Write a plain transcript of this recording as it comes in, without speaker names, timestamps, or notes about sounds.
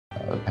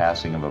The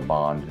passing of a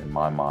bond, in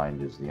my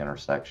mind, is the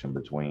intersection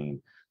between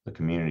the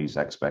community's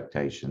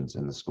expectations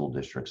and the school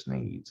district's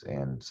needs.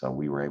 And so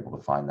we were able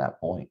to find that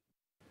point.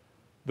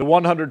 The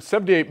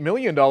 $178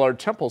 million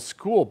Temple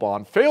school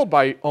bond failed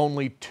by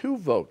only 2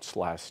 votes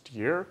last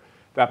year.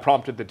 That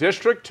prompted the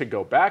district to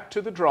go back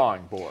to the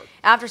drawing board.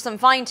 After some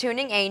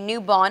fine-tuning, a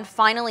new bond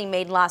finally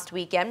made last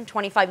weekend.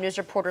 25 News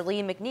reporter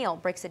Leah McNeil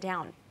breaks it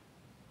down.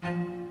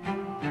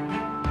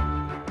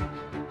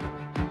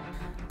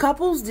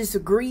 Couples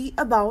disagree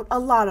about a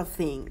lot of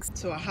things.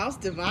 So a house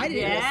divided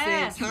in a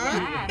sense,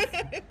 huh?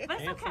 Yes. But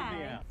it's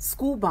okay.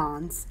 School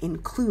bonds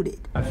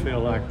included. I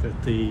feel like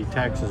that the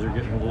taxes are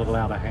getting a little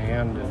out of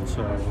hand, and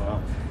so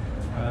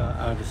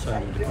I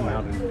decided to come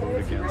out and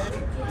vote against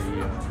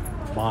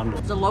the bond.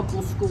 The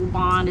local school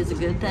bond is a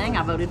good thing.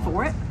 I voted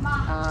for it.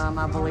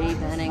 I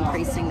believe in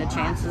increasing the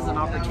chances and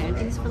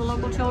opportunities for the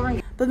local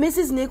children. But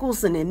Mrs.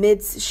 Nicholson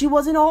admits she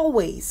wasn't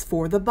always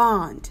for the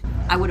bond.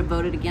 I would have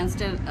voted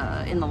against it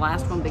in the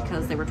last one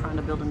because they were trying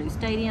to build a new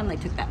stadium. They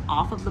took that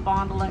off of the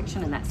bond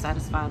election, and that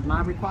satisfied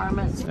my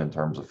requirements. In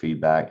terms of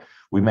feedback,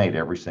 we made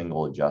every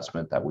single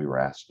adjustment that we were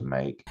asked to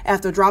make.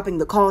 After dropping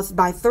the cost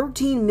by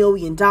 $13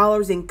 million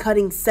and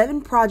cutting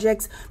 7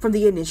 projects from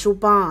the initial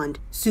bond,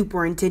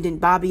 Superintendent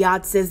Bobby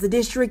Ott says the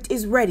district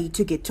is ready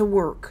to get to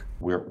work.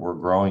 We're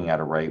growing at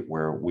a rate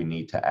where we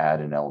need to add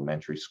an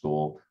elementary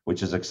school,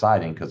 which is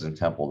exciting because in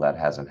Temple that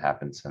hasn't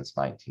happened since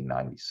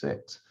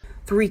 1996.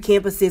 3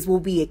 campuses will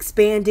be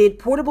expanded,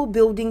 portable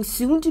buildings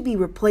soon to be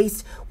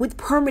replaced with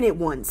permanent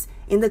ones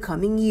in the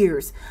coming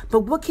years.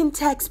 But what can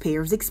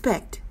taxpayers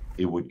expect?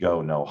 It would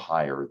go no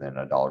higher than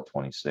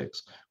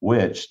 $1.26,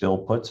 which still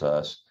puts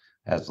us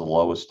as the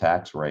lowest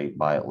tax rate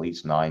by at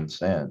least 9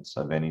 cents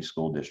of any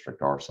school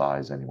district our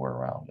size anywhere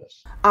around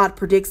us. Ott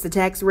predicts the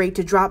tax rate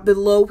to drop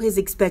below his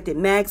expected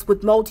max,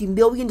 with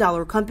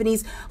multi-million-dollar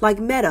companies like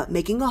Meta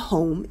making a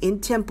home in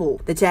Temple.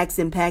 The tax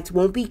impact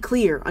won't be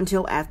clear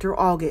until after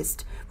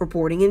August.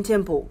 Reporting in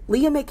Temple,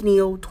 Leah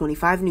McNeil,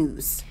 25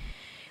 News.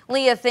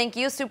 Leah, thank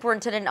you.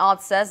 Superintendent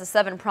Ott says the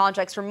 7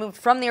 projects removed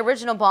from the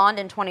original bond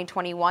in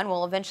 2021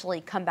 will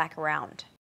eventually come back around.